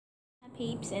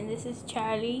peeps, and this is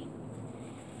Charlie.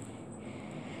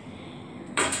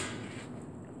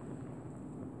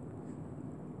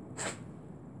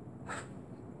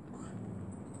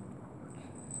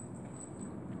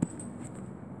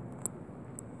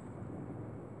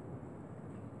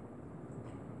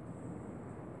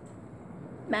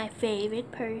 My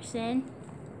favorite person.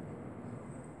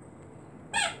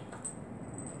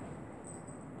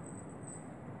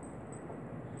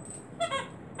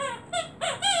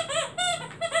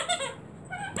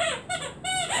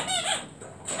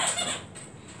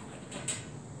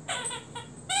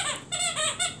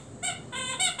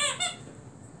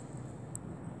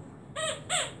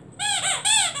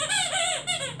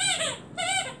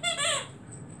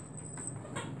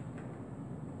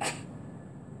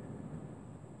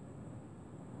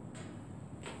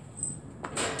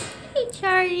 Hey,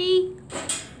 Charlie.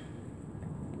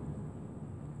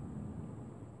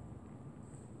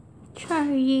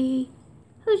 Charlie.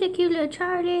 Who's a cute little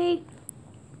Charlie?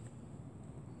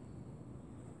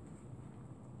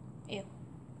 Ew.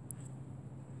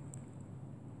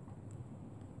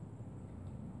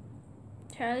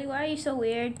 Charlie, why are you so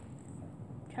weird?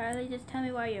 Charlie, just tell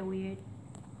me why you're weird.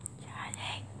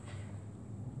 Charlie.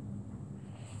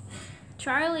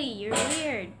 Charlie, you're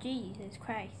weird. Jesus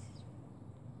Christ.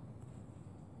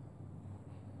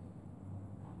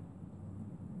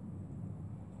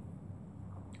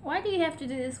 Why do you have to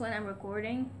do this when I'm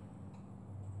recording?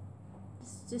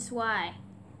 Just why?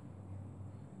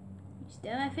 You're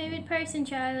still my favorite person,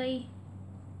 Charlie.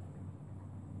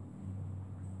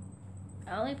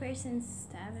 The only person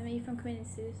stopping me from committing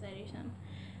suicide or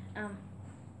something.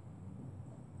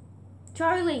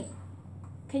 Charlie,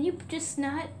 can you just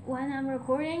not when I'm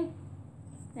recording?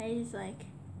 That is like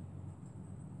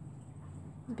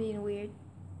being weird.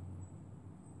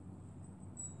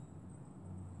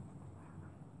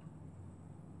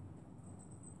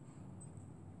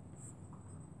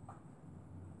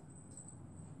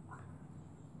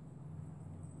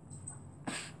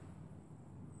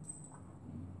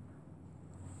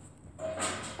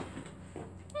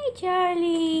 Hey,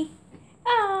 Charlie.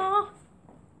 Aww.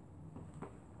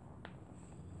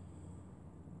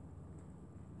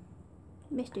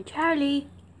 Mr. Charlie.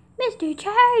 Mr.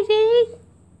 Charlie.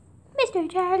 Mr.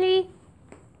 Charlie.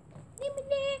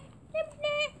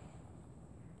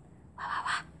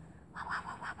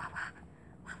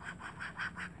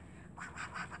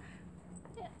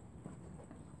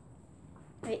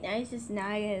 Wait, now he's just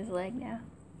gnawing at his leg now.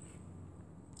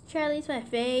 Charlie's my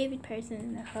favorite person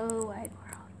in the whole wide world.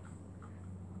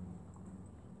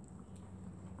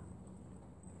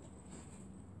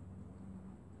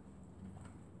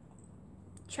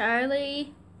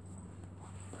 Charlie.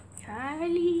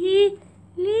 Charlie.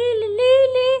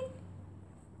 Lily.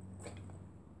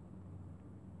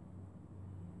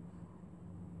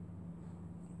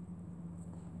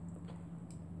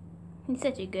 He's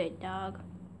such a good dog.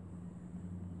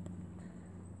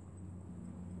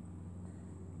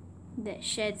 That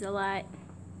sheds a lot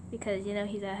because, you know,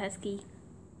 he's a husky.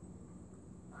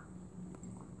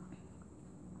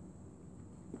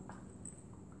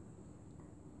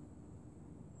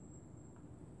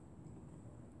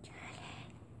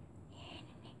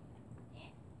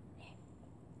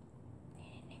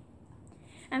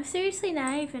 I'm seriously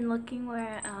not even looking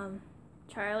where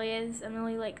Charlie is. I'm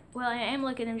only like, well, I am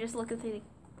looking. I'm just looking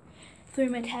through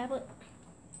my tablet.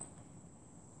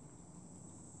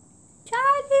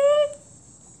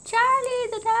 Charlie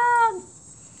the dog.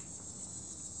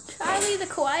 Charlie the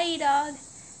kawaii dog.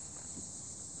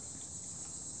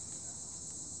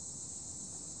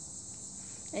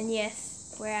 And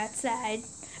yes, we're outside.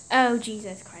 Oh,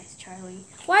 Jesus Christ, Charlie.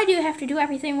 Why do you have to do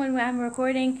everything when I'm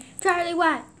recording? Charlie,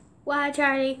 what? Why,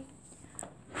 Charlie?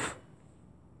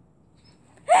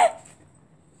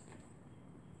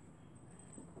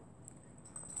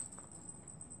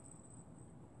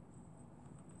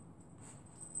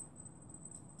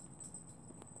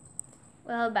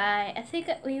 Well, bye. I think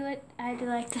I'd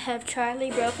like to have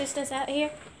Charlie Brofist us out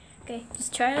here. Okay,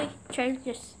 just Charlie,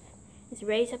 just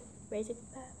raise up.